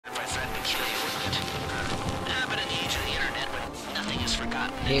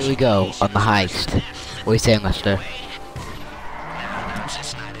Here we go on the heist. What are you saying, Lester?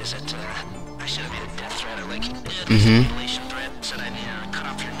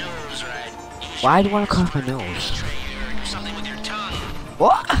 Why do you want to cut off my nose?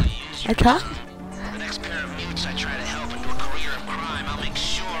 What? I can't? The next pair of mutes I try to help into a career of crime, I'll make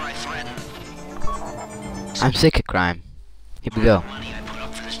sure I threaten. I'm sick of crime. Here we go. Money I put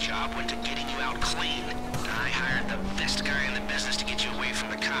up for this job went to getting you out clean. I hired the best guy in the business to get you away from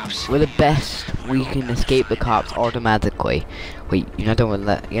the cops. We're the best. We can escape the cops automatically. Wait, you're not done with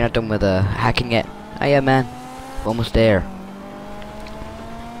that? You're not done with hacking yet? Oh yeah, man. We're almost there.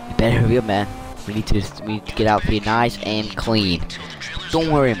 You better hurry up, man. We need to get out here nice and clean.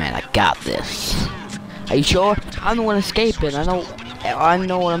 Don't worry, man. I got this. Are you sure? I'm the one escaping. I know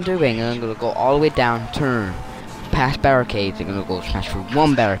what I'm doing. I'm gonna go all the way down, turn, past barricades. I'm gonna go smash through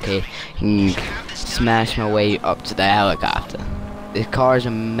one barricade and smash my way up to the helicopter. This car is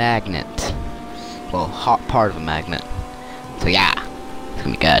a magnet. Well, hot part of a magnet. So yeah, it's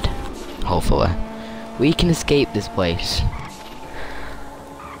gonna be good. Hopefully, we can escape this place.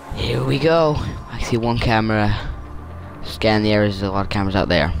 Here we go. I see one camera. Scan the areas. There's a lot of cameras out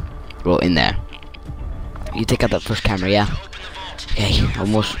there. Well, in there. You take out that first camera, yeah? Okay,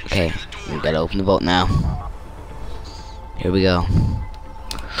 almost. Okay, we gotta open the vault now. Here we go.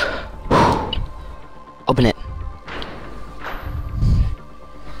 Open it.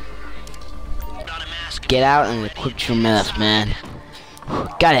 Get out and equip your mask, man.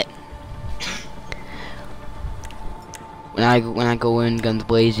 Got it. When I go in, guns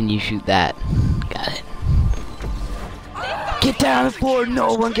blazing, you shoot that. Got it. Get down the floor,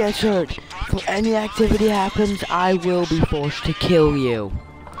 no one gets hurt. If any activity happens, I will be forced to kill you.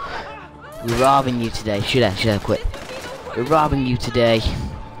 We're robbing you today. Should I quit? We're robbing you today.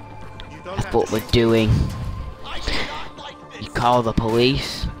 That's what we're doing. You call the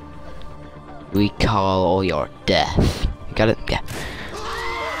police. We call your death. You got it? Yeah.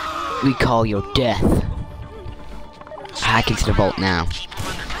 We call your death. Hack into the vault now.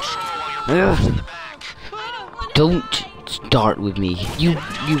 Ugh. Don't start with me. You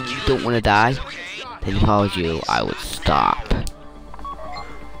don't want to die? Then if I was you, I would stop.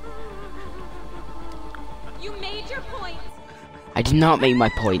 You made your point. I did not make my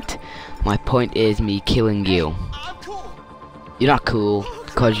point. My point is me killing you. You're not cool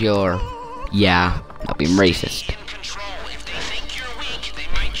because you're, yeah, not being racist.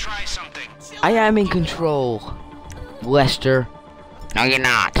 I am in control, Lester. No, you're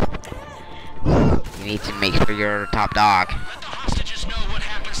not. You need to make sure you're the top dog. Hostages know what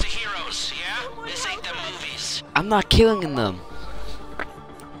happens to heroes, yeah? This ain't the movies. I'm not killing them.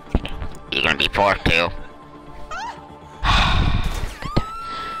 You're gonna be forced to.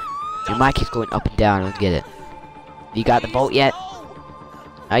 Your mic keeps going up and down. I don't get it. You got the vault yet?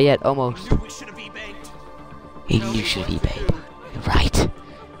 Not yet. Almost. He knew you should be paid. You're right.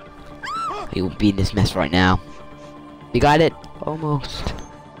 He won't be in this mess right now. You got it? Almost.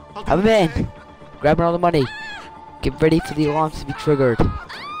 Have him in. Grabbing all the money. Get ready for the alarms to be triggered.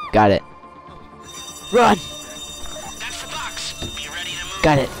 Got it. Run! That's the box. Be ready to move.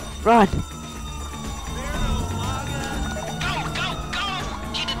 Got it. Run! Go, go, go!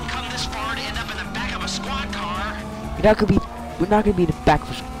 You didn't come this far to end up in the back of a squad car. We're not gonna be in the back of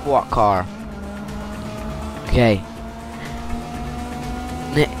a squad car. Okay.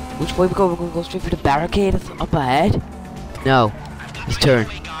 Which way we go? We're gonna go straight for the barricade that's up ahead? No. His turn.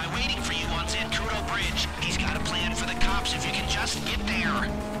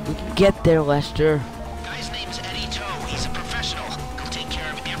 We can get there, Lester. Guy's name's Eddie Toe. He's a professional. He'll take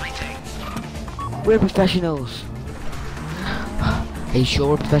care of everything. We're professionals. Are you sure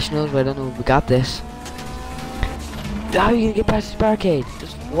we're professionals? I don't know. We got this. How are you gonna get past this barricade?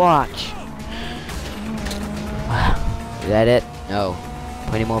 Just watch. Is that it? No.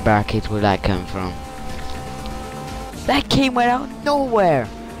 Plenty more barricades. Where'd that come from? That came right out of nowhere.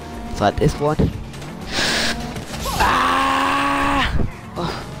 It's like this one. Ah!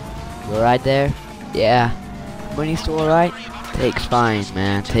 Oh. You alright there? Yeah. Money still alright? Takes fine,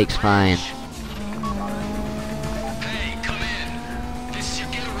 man. Takes fine. Hey, come in. This is your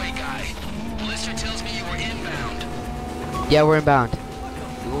getaway guy. Lister tells me you were inbound. Yeah, we're inbound.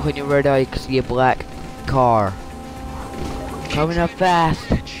 When you're ready, you can see a black car. Coming up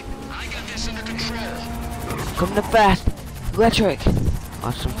fast. I got this under control. Coming up fast. Electric.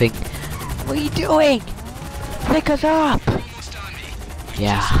 Or something. What are you doing? Pick us up.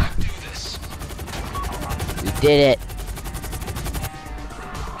 Yeah. We did it.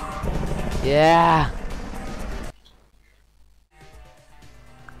 Yeah.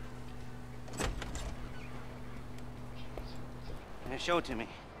 show it to me.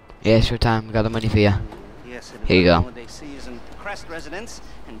 Yeah, sure time. Got the money for you. Yes, it is Here you go. holiday season. Crest residence,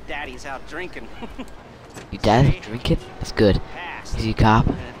 and Daddy's out drinking. Your dad's drinking? That's good. Passed. Is he a cop?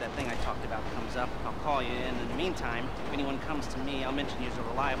 And if that thing I talked about comes up, I'll call you. And in the meantime, if anyone comes to me, I'll mention you as a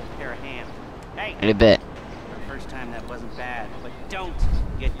reliable pair of hands. Hey, In a bit. the first time that wasn't bad, but don't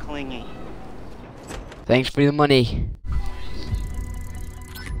get clingy. Thanks for the money.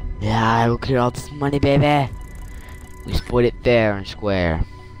 Yeah, look at all this money, baby. We split it fair and square.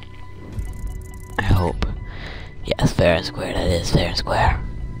 I hope. Yes, fair and square. That is fair and square.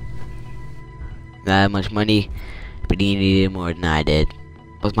 Not that much money, but he needed more than I did.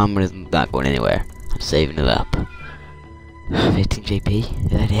 Plus, my money's not going anywhere. I'm saving it up. 15 JP?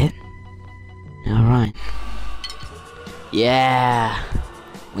 Is that it? Alright. Yeah!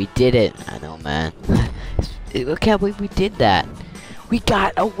 We did it. I know, man. I can't believe we did that. We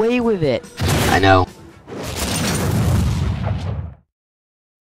got away with it. I know.